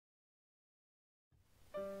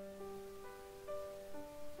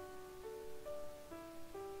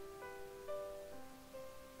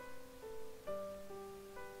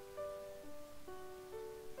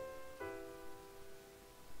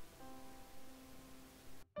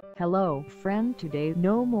Hello friend, today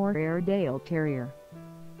no more Airedale Terrier.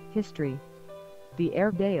 History. The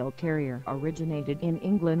Airedale Terrier originated in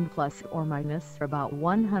England plus or minus about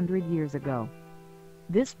 100 years ago.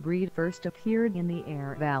 This breed first appeared in the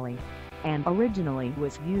Aire Valley, and originally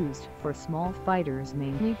was used for small fighters,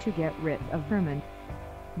 mainly to get rid of vermin.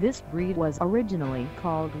 This breed was originally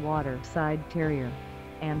called Waterside Terrier,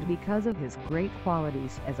 and because of his great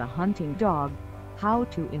qualities as a hunting dog, how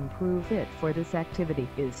to improve it for this activity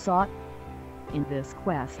is sought. In this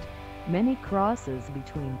quest, many crosses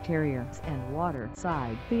between terriers and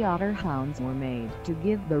waterside theater hounds were made to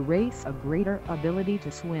give the race a greater ability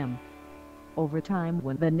to swim. Over time,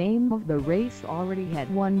 when the name of the race already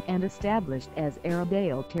had won and established as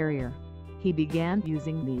Airedale Terrier, he began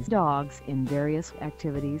using these dogs in various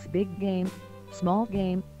activities: big game, small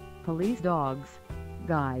game, police dogs,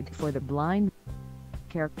 guide for the blind.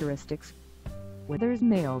 Characteristics: withers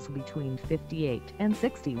males between 58 and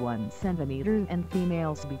 61 cm and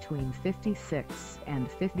females between 56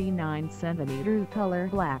 and 59 cm. Color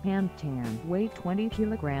black and tan. Weight 20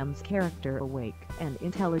 kg. Character awake and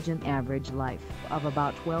intelligent. Average life of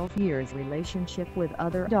about 12 years. Relationship with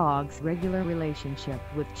other dogs. Regular relationship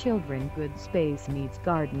with children. Good space needs.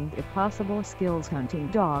 Garden if possible. Skills: hunting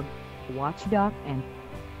dog, watchdog and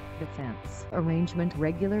defense. Arrangement: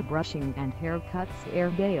 regular brushing and haircuts.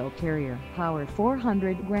 Airedale Terrier. Power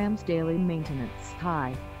 400 grams. Daily maintenance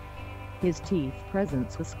high. His teeth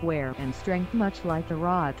presence was square and strength much like a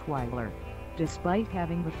Rottweiler, despite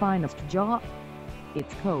having the finest jaw.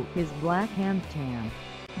 Its coat is black and tan,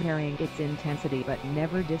 varying its intensity but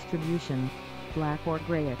never distribution. Black or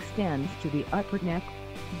gray extends to the upper neck,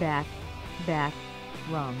 back,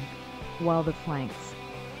 rump, while the flanks,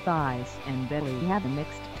 thighs and belly have a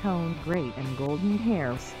mixed toned gray and golden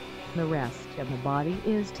hairs. The rest of the body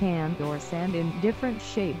is tan or sand in different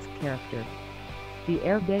shades. Character. The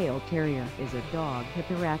Airedale Terrier is a dog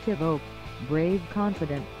hyperactive, brave,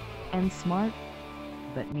 confident, and smart,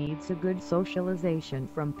 but needs a good socialization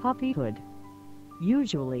from puppyhood.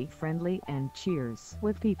 Usually friendly and cheers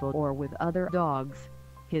with people or with other dogs,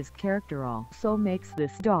 his character also makes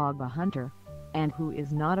this dog a hunter, and who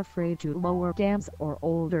is not afraid to lower dams or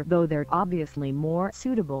older, though they're obviously more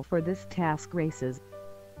suitable for this task, races.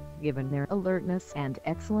 Given their alertness and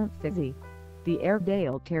excellent physique, the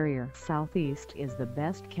Airedale Terrier Southeast is the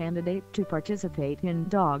best candidate to participate in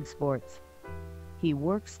dog sports. He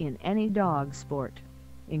works in any dog sport,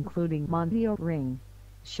 including Mondio ring,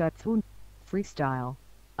 Schutzhund, freestyle,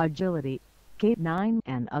 agility, K9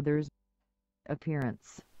 and others.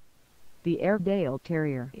 Appearance. The Airedale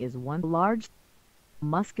Terrier is one large,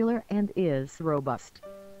 muscular and is robust,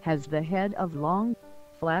 has the head of long,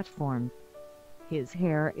 flat form. His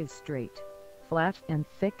hair is straight, flat and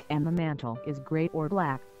thick, and the mantle is gray or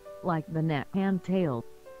black, like the neck and tail.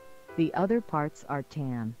 The other parts are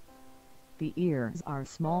tan. The ears are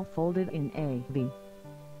small, folded in a V.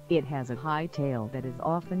 It has a high tail that is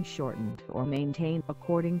often shortened or maintained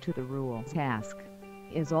according to the rules. Task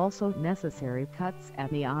is also necessary. Cuts at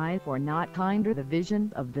the eye for not hinder the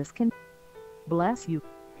vision of this can bless you.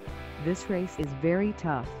 This race is very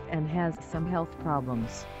tough and has some health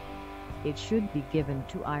problems. It should be given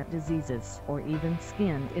to eye diseases or even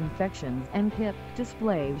skin infections and hip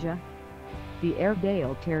dysplasia. The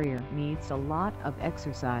Airedale Terrier needs a lot of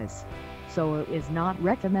exercise, so it is not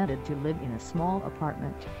recommended to live in a small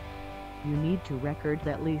apartment. You need to record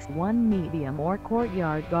at least one medium or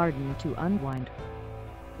courtyard garden to unwind.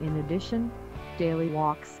 In addition, daily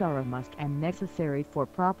walks are a must and necessary for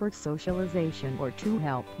proper socialization or to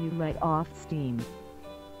help you let off steam.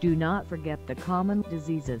 Do not forget the common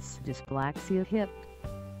diseases: dysplasia, hip,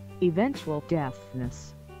 eventual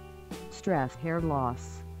deafness, stress, hair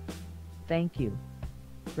loss. Thank you.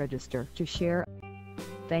 Register to share.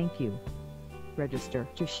 Thank you. Register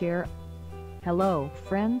to share. Hello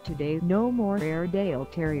friend, today no more Airedale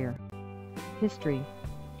Terrier. History.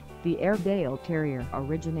 The Airedale Terrier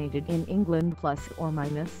originated in England plus or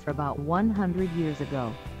minus about 100 years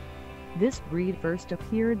ago. This breed first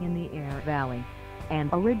appeared in the Aire Valley, and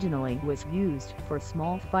originally was used for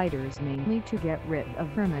small fighters, mainly to get rid of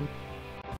vermin.